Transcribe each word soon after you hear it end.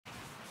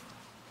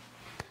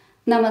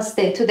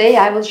Namaste. Today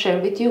I will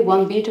share with you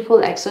one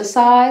beautiful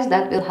exercise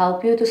that will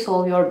help you to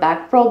solve your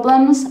back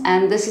problems.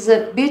 And this is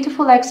a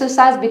beautiful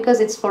exercise because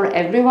it's for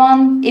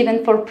everyone,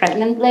 even for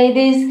pregnant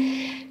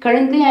ladies.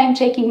 Currently I am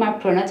taking my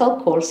prenatal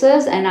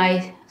courses and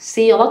I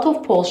see a lot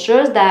of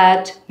postures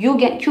that you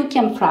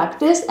can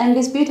practice, and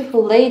these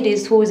beautiful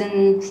ladies who is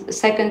in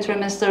second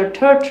trimester,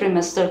 third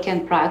trimester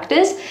can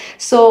practice.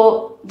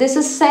 So this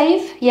is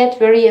safe yet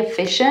very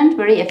efficient,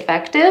 very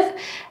effective,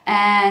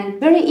 and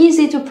very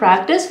easy to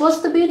practice.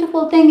 What's the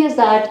beautiful thing is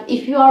that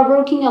if you are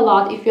working a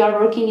lot, if you are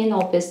working in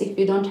office, if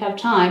you don't have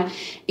time,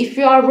 if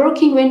you are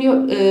working when you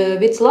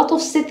with a lot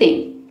of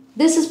sitting,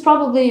 this is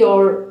probably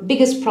your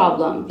biggest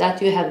problem,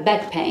 that you have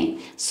back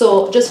pain.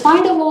 So just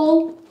find a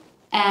wall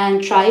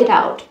and try it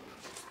out.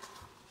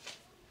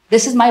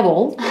 This is my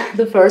wall.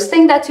 The first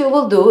thing that you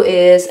will do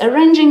is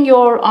arranging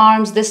your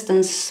arms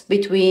distance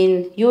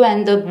between you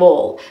and the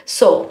wall.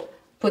 So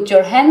put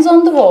your hands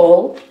on the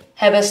wall,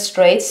 have a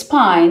straight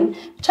spine,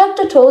 tuck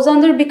the toes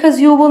under because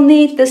you will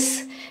need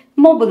this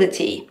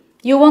mobility.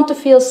 You want to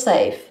feel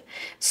safe.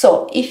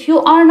 So if you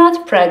are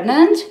not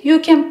pregnant,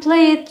 you can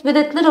play it with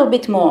a little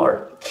bit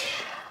more.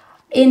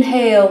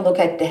 Inhale, look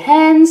at the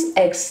hands.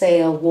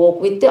 Exhale, walk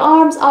with the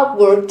arms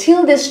upward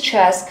till this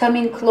chest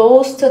coming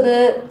close to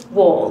the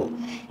wall.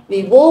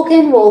 We walk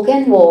and walk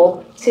and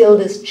walk till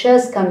this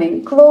chest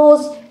coming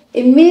close.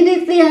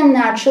 Immediately and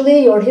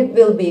naturally your hip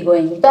will be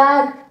going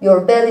back,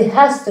 your belly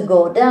has to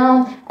go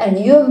down,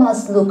 and you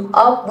must look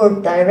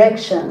upward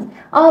direction.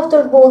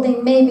 After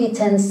holding maybe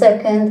 10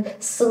 seconds,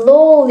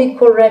 slowly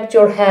correct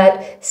your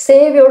head,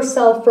 save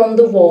yourself from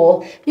the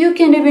wall. You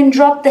can even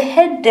drop the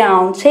head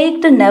down,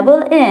 take the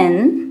navel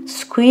in,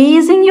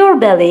 squeezing your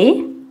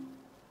belly,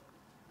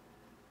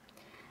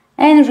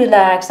 and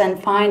relax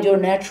and find your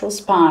natural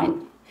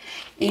spine.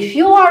 If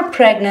you are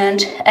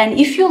pregnant and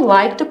if you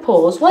like the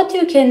pose, what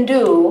you can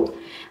do,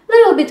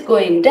 little bit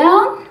going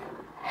down,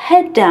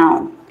 head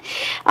down.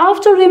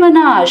 After we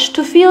manage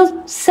to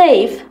feel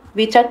safe,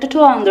 we tuck the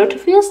toe under. To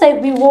feel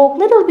safe, we walk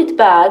little bit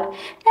back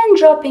and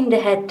dropping the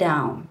head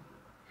down.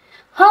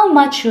 How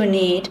much you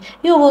need,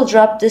 you will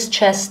drop this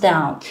chest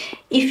down.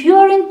 If you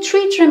are in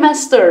 3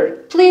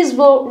 trimester, please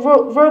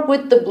work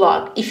with the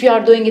block. If you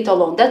are doing it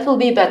alone, that will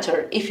be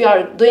better. If you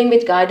are doing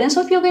with guidance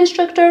of yoga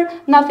instructor,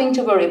 nothing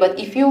to worry. But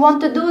if you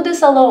want to do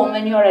this alone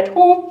when you are at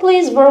home,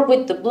 please work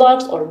with the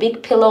blocks or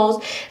big pillows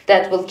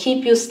that will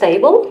keep you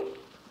stable.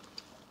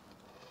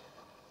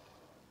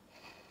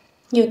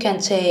 You can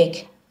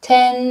take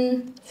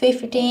 10,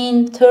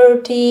 15,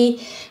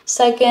 30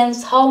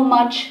 seconds, how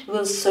much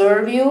will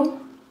serve you.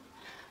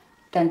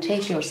 Then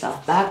take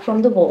yourself back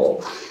from the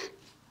wall.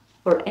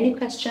 For any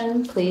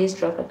question, please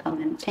drop a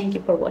comment. Thank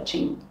you for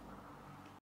watching.